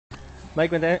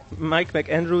Mike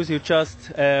McAndrews, you just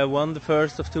won the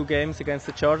first of two games against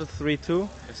the Chargers, 3-2.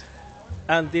 Yes.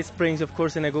 And this brings you, of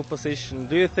course, in a good position.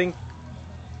 Do you think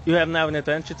you have now an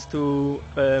advantage to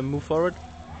move forward?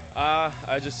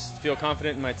 I just feel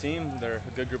confident in my team. They're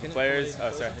a good group of players.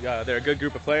 They're a good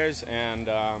group of players, and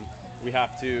we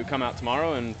have to come out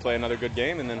tomorrow and play another good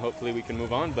game, and then hopefully we can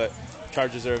move on. But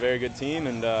Chargers are a very good team,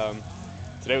 and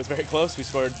today was very close. We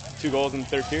scored 2 goals in the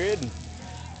third period, and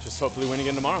just hopefully win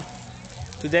again tomorrow.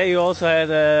 Today you also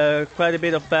had quite a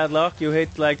bit of bad luck. You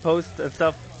hit like post and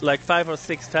stuff like 5 or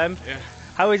 6 times. Yeah.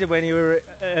 How is it when you're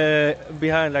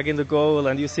behind, like in the goal,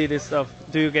 and you see this stuff?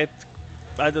 Do you get,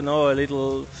 I don't know, a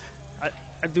little?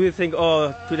 Do you think,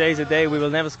 oh, today's a day we will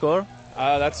never score?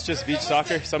 That's just beach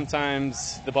soccer.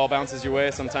 Sometimes the ball bounces your way,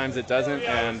 sometimes it doesn't.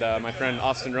 And my friend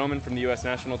Austin Roman from the U.S.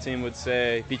 national team would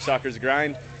say, beach soccer's a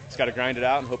grind. Just got to grind it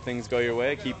out and hope things go your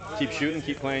way. Keep shooting,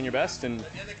 keep playing your best. And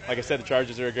like I said, the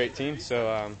Chargers are a great team,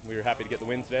 so we were happy to get the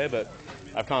win today. But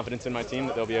I have confidence in my team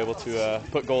that they'll be able to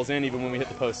put goals in even when we hit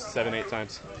the post 7-8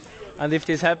 times. And if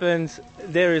this happens,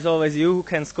 there is always you who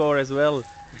can score as well.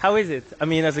 How is it? I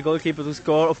mean, as a goalkeeper to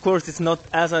score, of course, it's not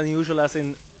as unusual as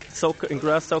in soccer, in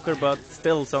grass soccer, but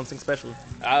still something special.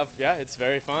 Yeah, it's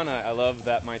very fun. I love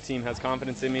that my team has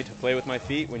confidence in me to play with my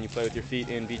feet. When you play with your feet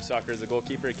in beach soccer as a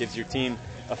goalkeeper, it gives your team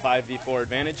a 5v4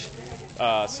 advantage.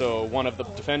 So one of the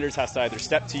defenders has to either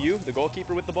step to you, the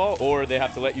goalkeeper, with the ball, or they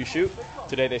have to let you shoot.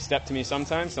 Today they step to me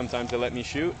sometimes they let me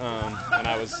shoot, and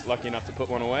I was lucky enough to put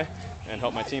one away and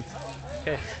help my team.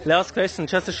 Okay. Last question,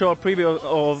 just a short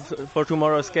preview for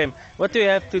tomorrow's game. What do you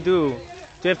have to do?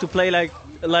 Do you have to play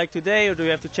like today, or do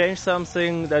you have to change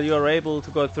something that you are able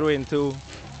to go through in 2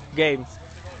 games?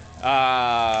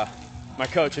 My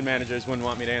coach and managers wouldn't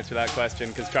want me to answer that question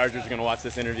because Chargers are going to watch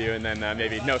this interview and then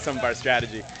maybe know some of our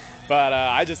strategy. But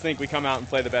I just think we come out and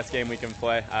play the best game we can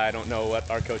play. I don't know what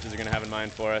our coaches are going to have in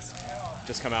mind for us.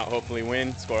 Just come out, hopefully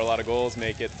win, score a lot of goals,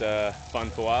 make it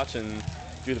fun to watch, and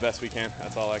do the best we can.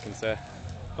 That's all I can say.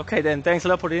 Okay, then. Thanks a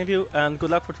lot for the interview, and good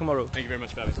luck for tomorrow. Thank you very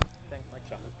much, Fabi. Thanks, Mike.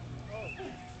 Ciao.